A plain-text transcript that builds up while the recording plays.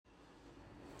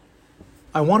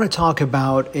I want to talk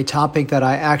about a topic that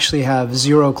I actually have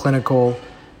zero clinical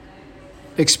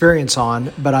experience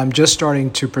on, but I'm just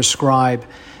starting to prescribe.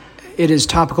 It is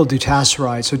topical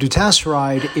dutasteride. So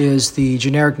dutasteride is the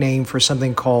generic name for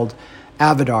something called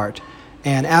Avodart.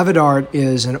 And Avodart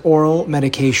is an oral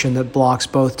medication that blocks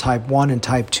both type 1 and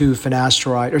type 2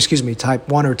 finasteride, type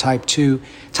 1 or type 2,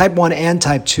 type 1 and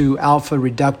type 2 alpha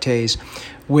reductase,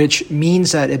 which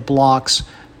means that it blocks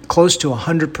close to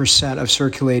 100% of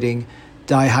circulating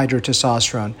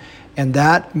dihydrotestosterone. And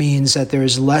that means that there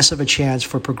is less of a chance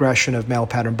for progression of male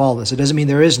pattern baldness. It doesn't mean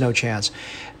there is no chance,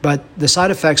 but the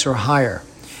side effects are higher.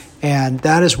 And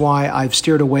that is why I've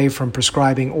steered away from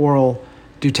prescribing oral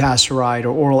dutasteride or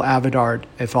oral Avodart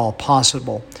if all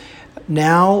possible.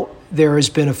 Now there has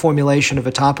been a formulation of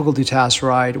a topical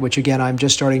dutasteride, which again I'm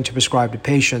just starting to prescribe to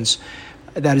patients.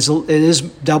 It is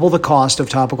double the cost of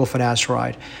topical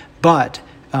finasteride, but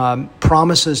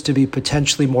promises to be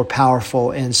potentially more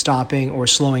powerful in stopping or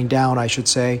slowing down, I should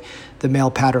say, the male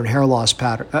pattern hair loss.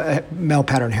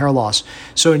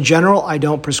 So in general, I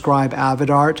don't prescribe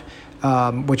Avodart,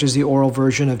 which is the oral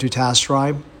version of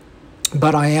dutasteride,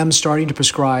 but I am starting to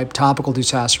prescribe topical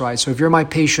dutasteride. So if you're my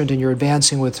patient and you're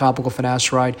advancing with topical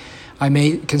finasteride, I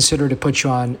may consider to put you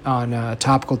on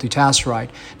topical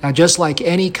dutasteride. Now, just like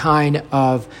any kind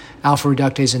of alpha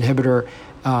reductase inhibitor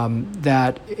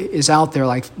that is out there,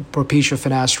 like Propecia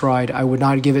finasteride, I would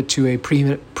not give it to a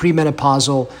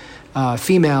premenopausal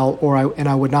female, and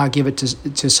I would not give it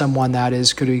to someone that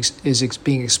is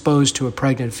being exposed to a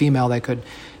pregnant female that could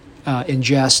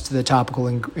ingest the topical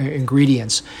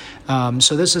ingredients.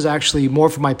 So this is actually more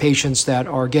for my patients that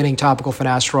are getting topical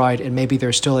finasteride and maybe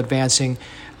they're still advancing,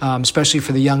 especially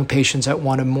for the young patients that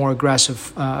want a more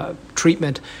aggressive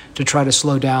treatment to try to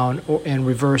slow down and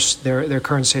reverse their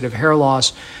current state of hair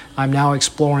loss. I'm now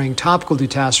exploring topical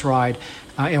dutasteride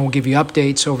and we'll give you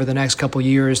updates over the next couple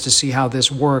years to see how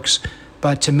this works.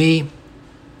 But to me,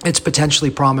 it's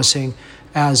potentially promising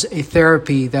as a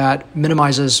therapy that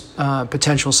minimizes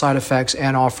potential side effects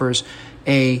and offers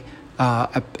an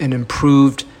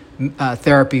improved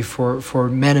therapy for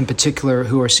men in particular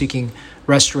who are seeking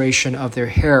restoration of their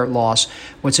hair loss.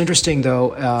 What's interesting,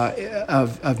 though,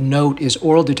 of note is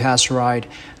oral dutasteride,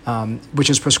 which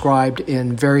is prescribed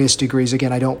in various degrees.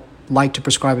 Again, I don't like to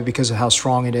prescribe it because of how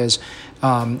strong it is,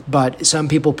 but some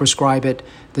people prescribe it,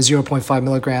 the 0.5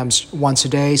 milligrams, once a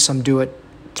day. Some do it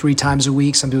 3 times a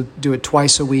week, some do it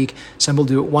twice a week, some will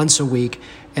do it once a week,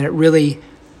 and it really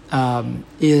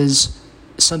is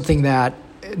something that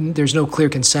there's no clear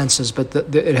consensus, but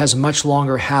it has a much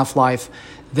longer half-life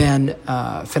than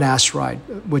finasteride,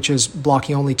 which is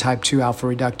blocking only type 2 alpha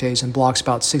reductase and blocks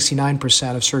about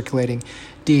 69% of circulating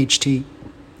DHT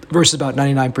versus about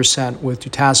 99% with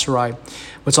dutasteride.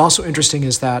 What's also interesting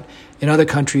is that in other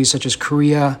countries such as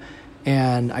Korea,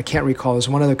 and I can't recall, there's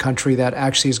one other country that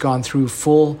actually has gone through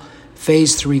full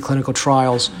phase 3 clinical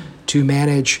trials to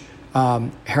manage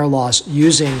hair loss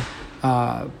using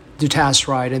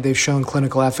dutasteride, and they've shown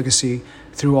clinical efficacy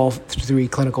through all 3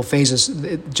 clinical phases.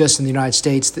 Just in the United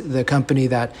States, the company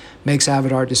that makes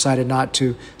Avodart decided not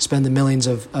to spend the millions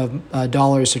of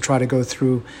dollars to try to go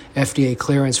through FDA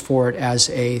clearance for it as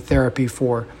a therapy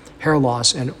for hair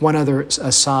loss. And one other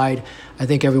aside, I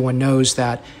think everyone knows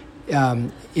that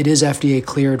it is FDA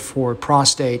cleared for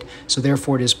prostate, so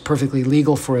therefore it is perfectly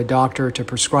legal for a doctor to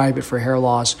prescribe it for hair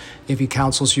loss if he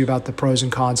counsels you about the pros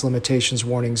and cons, limitations,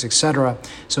 warnings, etc.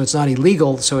 So it's not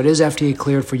illegal, so it is FDA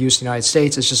cleared for use in the United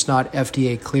States. It's just not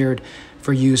FDA cleared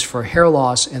for use for hair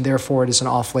loss, and therefore it is an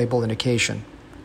off-label indication.